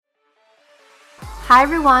Hi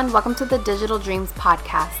everyone, welcome to the Digital Dreams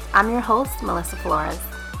Podcast. I'm your host, Melissa Flores.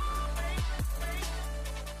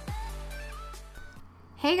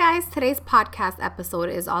 Hey guys, today's podcast episode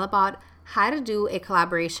is all about how to do a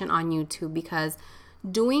collaboration on YouTube, because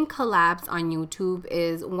doing collabs on YouTube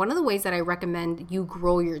is one of the ways that I recommend you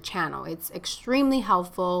grow your channel. It's extremely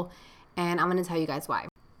helpful, and I'm going to tell you guys why.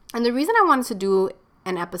 And the reason I wanted to do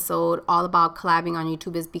an episode all about collabing on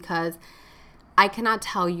YouTube is because I cannot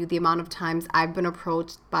tell you the amount of times I've been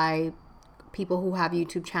approached by people who have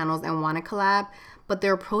YouTube channels and want to collab, but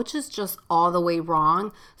their approach is just all the way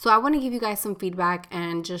wrong. So I want to give you guys some feedback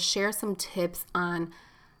and just share some tips on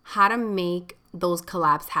how to make those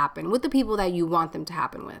collabs happen with the people that you want them to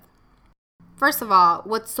happen with. First of all,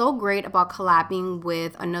 what's so great about collabing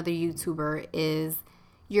with another YouTuber is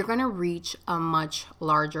you're going to reach a much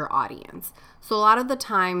larger audience. So a lot of the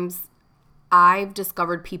times I've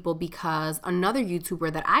discovered people because another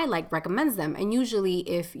YouTuber that I like recommends them. And usually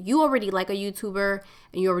if you already like a YouTuber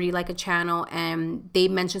and you already like a channel and they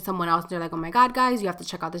mention someone else and they're like, oh my God, guys, you have to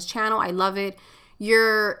check out this channel. I love it.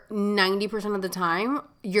 You're 90% of the time,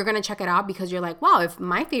 you're going to check it out because you're like, wow, if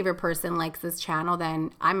my favorite person likes this channel,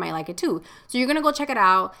 then I might like it too. So you're going to go check it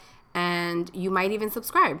out and you might even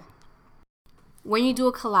subscribe. When you do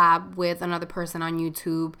a collab with another person on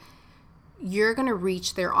YouTube, you're going to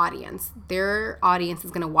reach their audience. Their audience is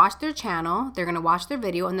going to watch their channel, they're going to watch their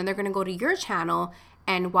video, and then they're going to go to your channel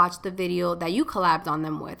and watch the video that you collabed on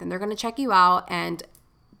them with. And they're going to check you out, and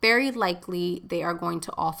very likely they are going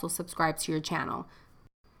to also subscribe to your channel.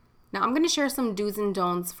 Now, I'm going to share some do's and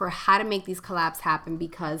don'ts for how to make these collabs happen,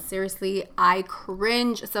 because seriously, I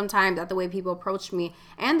cringe sometimes at the way people approach me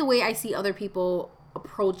and the way I see other people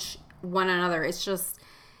approach one another. It's just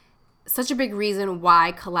such a big reason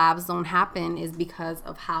why collabs don't happen is because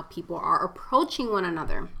of how people are approaching one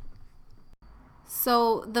another.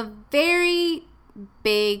 So the very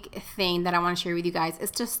big thing that I want to share with you guys is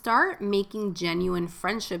to start making genuine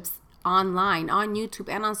friendships online, on YouTube,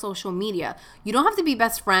 and on social media. You don't have to be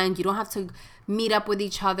best friends. You don't have to meet up with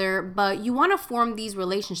each other, but you want to form these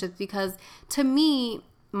relationships, because to me,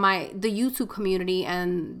 the YouTube community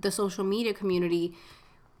and the social media community,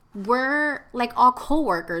 we're like all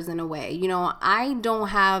co-workers in a way. You know, I don't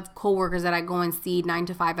have co-workers that I go and see 9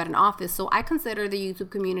 to 5 at an office. So I consider the YouTube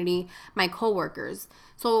community my co-workers.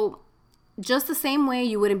 So just the same way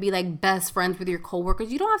you wouldn't be like best friends with your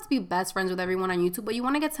co-workers, you don't have to be best friends with everyone on YouTube, but you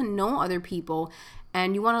want to get to know other people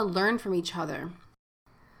and you want to learn from each other.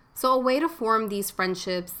 So a way to form these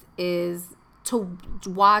friendships is to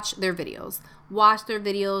watch their videos. Watch their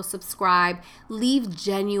videos, subscribe, leave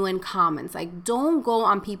genuine comments. Like, don't go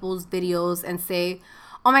on people's videos and say,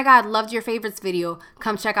 oh my God, loved your favorites video,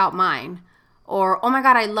 come check out mine. Or, oh my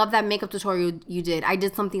God, I love that makeup tutorial you did. I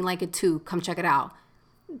did something like it too, come check it out.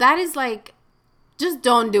 That is like, just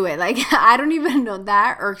don't do it. Like, I don't even know,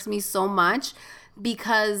 that irks me so much,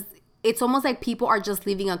 because it's almost like people are just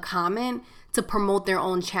leaving a comment to promote their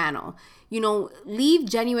own channel. You know, leave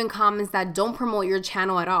genuine comments that don't promote your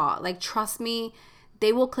channel at all. Like, trust me,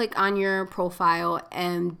 they will click on your profile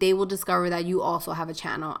and they will discover that you also have a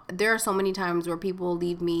channel. There are so many times where people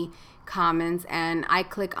leave me comments and I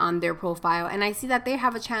click on their profile and I see that they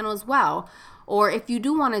have a channel as well. Or if you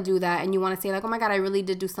do want to do that and you want to say like, oh my God, I really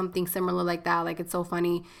did do something similar like that, like it's so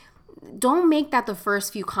funny, don't make that the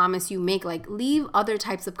first few comments you make. Like, leave other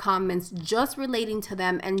types of comments just relating to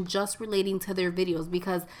them and just relating to their videos,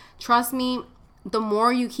 because trust me, the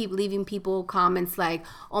more you keep leaving people comments like,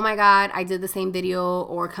 oh my God, I did the same video,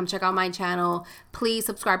 or come check out my channel, please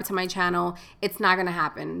subscribe to my channel, it's not going to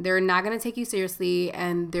happen. They're not going to take you seriously,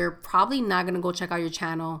 and they're probably not going to go check out your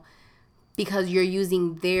channel because you're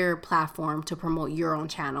using their platform to promote your own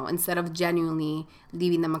channel instead of genuinely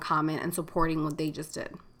leaving them a comment and supporting what they just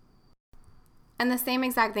did. And the same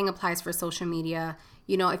exact thing applies for social media.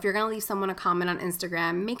 You know, if you're going to leave someone a comment on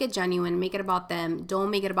Instagram, make it genuine, make it about them. Don't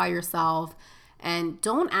make it about yourself. And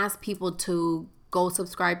don't ask people to go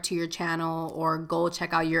subscribe to your channel or go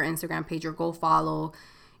check out your Instagram page or go follow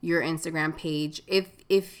your Instagram page.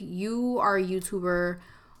 If you are a YouTuber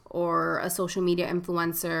or a social media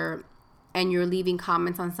influencer and you're leaving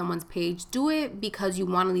comments on someone's page, do it because you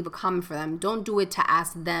want to leave a comment for them. Don't do it to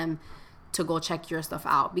ask them to go check your stuff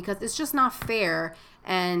out, because it's just not fair.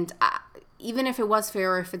 And even if it was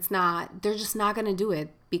fair or if it's not, they're just not going to do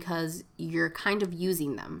it because you're kind of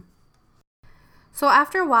using them. So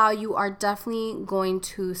after a while, you are definitely going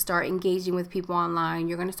to start engaging with people online.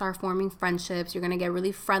 You're going to start forming friendships. You're going to get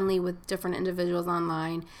really friendly with different individuals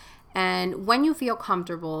online. And when you feel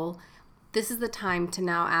comfortable, this is the time to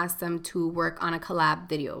now ask them to work on a collab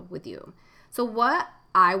video with you. So what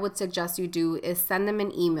I would suggest you do is send them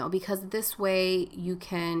an email, because this way you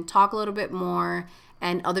can talk a little bit more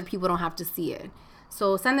and other people don't have to see it.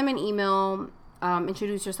 So send them an email,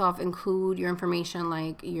 introduce yourself, include your information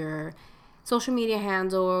like your social media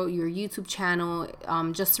handle, your YouTube channel,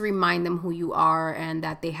 just to remind them who you are and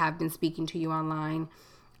that they have been speaking to you online.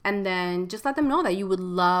 And then just let them know that you would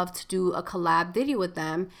love to do a collab video with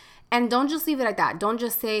them. And don't just leave it like that. Don't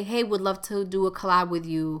just say, hey, would love to do a collab with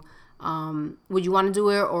you. Would you want to do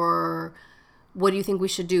it, or what do you think we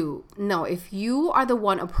should do? No, if you are the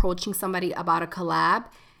one approaching somebody about a collab,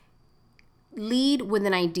 lead with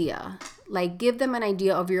an idea. Like, give them an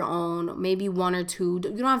idea of your own, maybe one or two.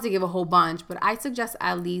 You don't have to give a whole bunch, but I suggest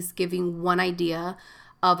at least giving one idea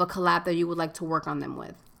of a collab that you would like to work on them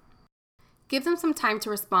with. Give them some time to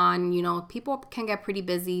respond. You know, people can get pretty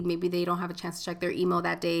busy. Maybe they don't have a chance to check their email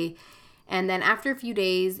that day. And then after a few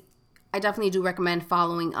days, I definitely do recommend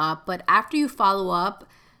following up. But after you follow up,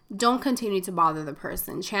 don't continue to bother the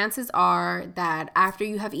person. Chances are that after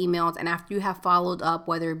you have emailed and after you have followed up,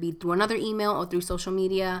 whether it be through another email or through social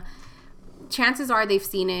media, chances are they've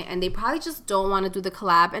seen it and they probably just don't want to do the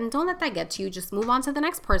collab. And don't let that get to you. Just move on to the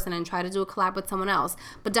next person and try to do a collab with someone else.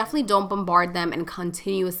 But definitely don't bombard them and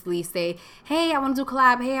continuously say, hey, I want to do a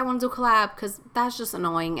collab. Hey, I want to do a collab, because that's just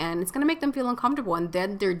annoying and it's going to make them feel uncomfortable, and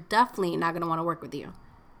then they're definitely not going to want to work with you.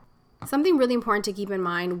 Something really important to keep in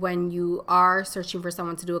mind when you are searching for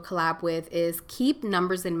someone to do a collab with is keep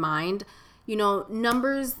numbers in mind. You know,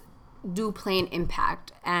 numbers do play an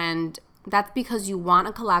impact, and that's because you want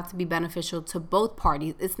a collab to be beneficial to both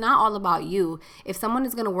parties. It's not all about you. If someone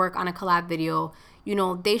is going to work on a collab video, you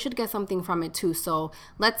know, they should get something from it too. So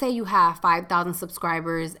let's say you have 5,000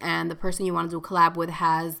 subscribers and the person you want to do a collab with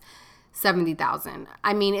has 70,000.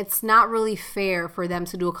 I mean, it's not really fair for them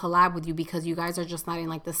to do a collab with you because you guys are just not in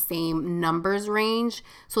like the same numbers range.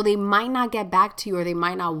 So they might not get back to you, or they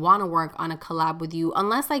might not want to work on a collab with you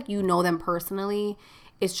unless like you know them personally.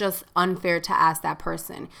 It's just unfair to ask that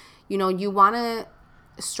person. You know, you want to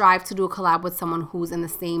strive to do a collab with someone who's in the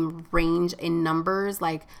same range in numbers,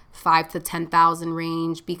 like 5 to 10,000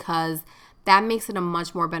 range, because that makes it a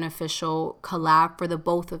much more beneficial collab for the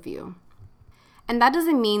both of you. And that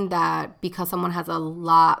doesn't mean that because someone has a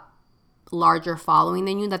lot larger following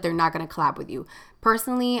than you that they're not going to collab with you.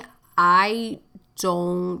 Personally, I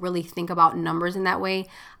don't really think about numbers in that way.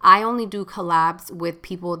 I only do collabs with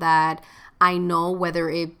people that I know, whether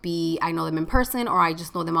it be I know them in person or I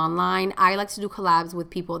just know them online. I like to do collabs with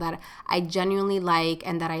people that I genuinely like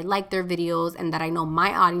and that I like their videos and that I know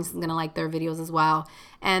my audience is going to like their videos as well,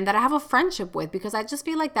 and that I have a friendship with, because I just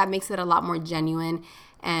feel like that makes it a lot more genuine,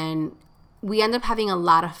 and we end up having a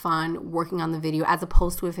lot of fun working on the video, as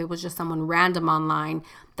opposed to if it was just someone random online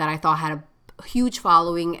that I thought had a huge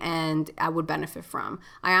following and I would benefit from.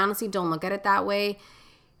 I honestly don't look at it that way,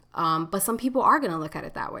 but some people are going to look at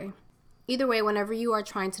it that way. Either way, whenever you are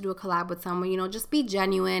trying to do a collab with someone, you know, just be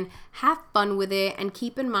genuine, have fun with it, and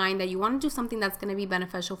keep in mind that you want to do something that's going to be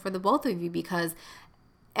beneficial for the both of you, because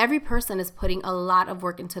every person is putting a lot of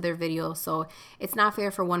work into their video. So it's not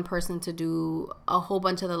fair for one person to do a whole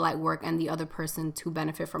bunch of the light work and the other person to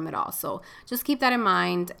benefit from it all. So just keep that in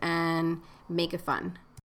mind and make it fun.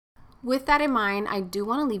 With that in mind, I do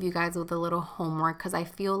want to leave you guys with a little homework, because I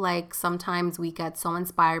feel like sometimes we get so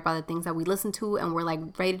inspired by the things that we listen to and we're like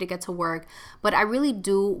ready to get to work. But I really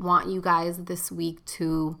do want you guys this week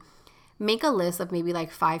to make a list of maybe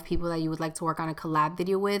like 5 people that you would like to work on a collab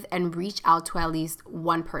video with, and reach out to at least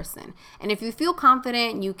one person. And if you feel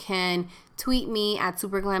confident, you can tweet me at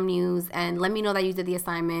superglamnews and let me know that you did the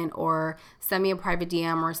assignment, or send me a private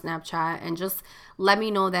DM or Snapchat and just let me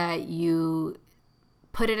know that you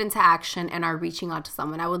put it into action and are reaching out to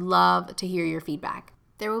someone. I would love to hear your feedback.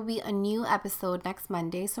 There will be a new episode next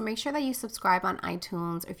Monday, so make sure that you subscribe on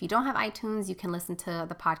iTunes. If you don't have iTunes, you can listen to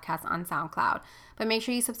the podcast on SoundCloud. But make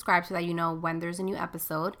sure you subscribe so that you know when there's a new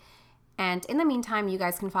episode. And in the meantime, you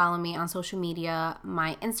guys can follow me on social media.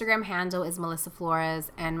 My Instagram handle is Melissa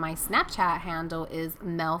Flores, and my Snapchat handle is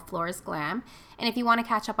Mel Flores Glam. And if you want to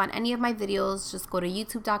catch up on any of my videos, just go to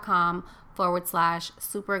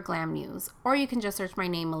youtube.com/superglamnews, or you can just search my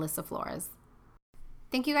name, Melissa Flores.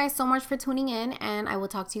 Thank you guys so much for tuning in, and I will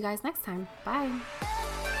talk to you guys next time. Bye.